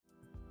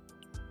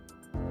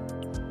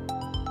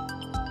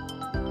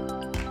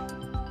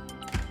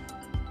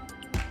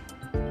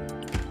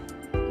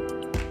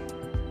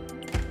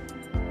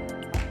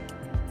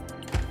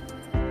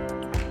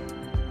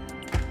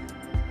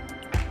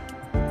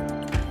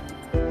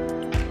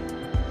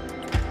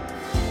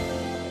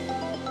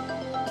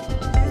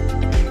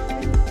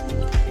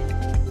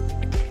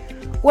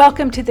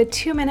Welcome to the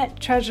 2-Minute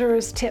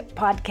Treasurer's Tip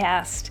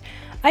podcast.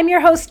 I'm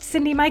your host,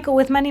 Cindy Michael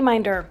with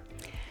MoneyMinder.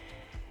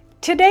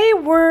 Today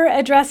we're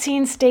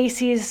addressing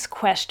Stacy's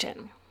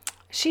question.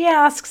 She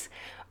asks,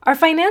 our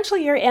financial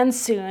year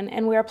ends soon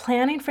and we are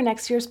planning for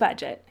next year's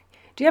budget.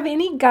 Do you have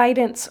any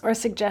guidance or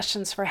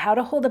suggestions for how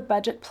to hold a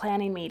budget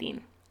planning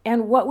meeting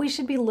and what we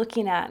should be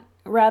looking at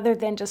rather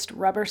than just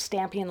rubber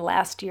stamping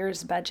last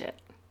year's budget?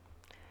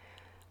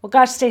 Well,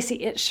 gosh, Stacy,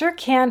 it sure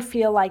can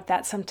feel like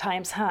that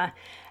sometimes, huh?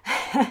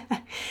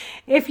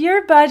 If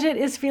your budget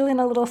is feeling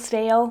a little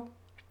stale,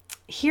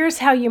 here's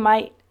how you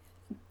might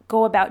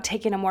go about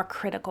taking a more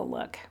critical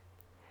look.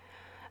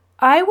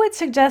 I would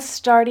suggest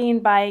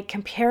starting by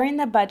comparing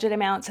the budget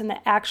amounts and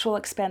the actual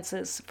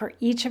expenses for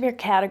each of your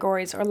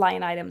categories or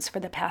line items for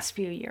the past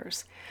few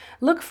years.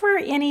 Look for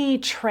any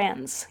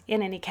trends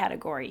in any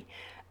category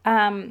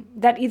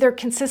that either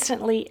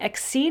consistently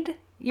exceed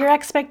your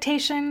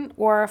expectation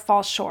or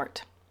fall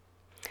short.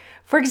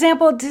 For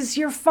example, does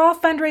your fall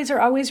fundraiser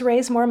always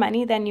raise more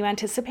money than you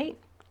anticipate?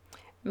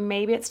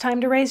 Maybe it's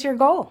time to raise your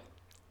goal.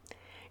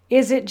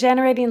 Is it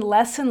generating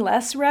less and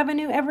less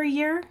revenue every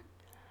year?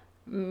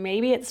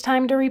 Maybe it's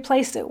time to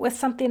replace it with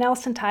something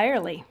else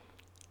entirely.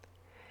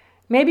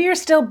 Maybe you're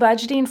still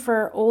budgeting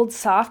for old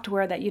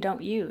software that you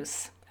don't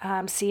use.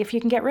 See if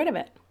you can get rid of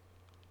it.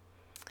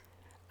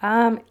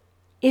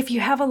 If you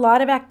have a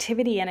lot of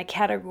activity in a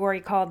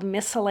category called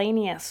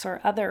miscellaneous or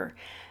other,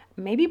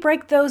 maybe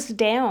break those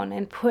down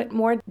and put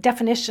more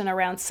definition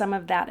around some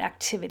of that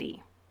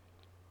activity.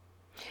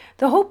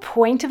 The whole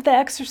point of the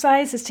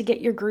exercise is to get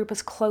your group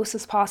as close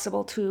as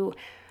possible to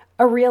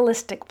a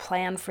realistic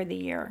plan for the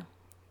year.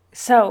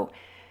 So,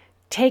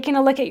 taking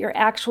a look at your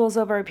actuals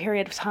over a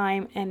period of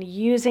time and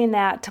using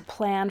that to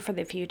plan for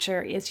the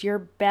future is your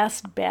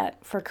best bet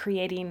for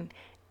creating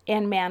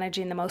and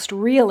managing the most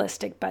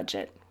realistic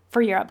budget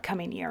for your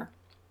upcoming year.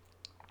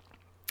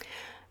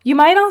 You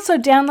might also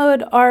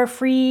download our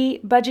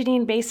free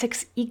Budgeting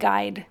Basics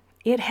e-guide.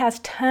 It has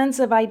tons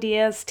of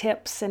ideas,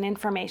 tips, and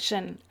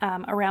information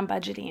around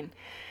budgeting.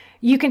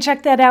 You can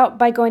check that out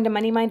by going to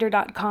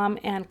moneyminder.com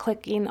and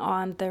clicking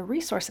on the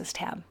Resources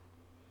tab.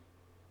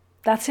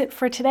 That's it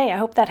for today. I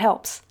hope that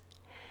helps.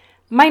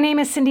 My name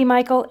is Cindy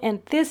Michael,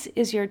 and this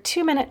is your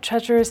 2-Minute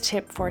Treasurer's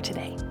Tip for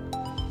today.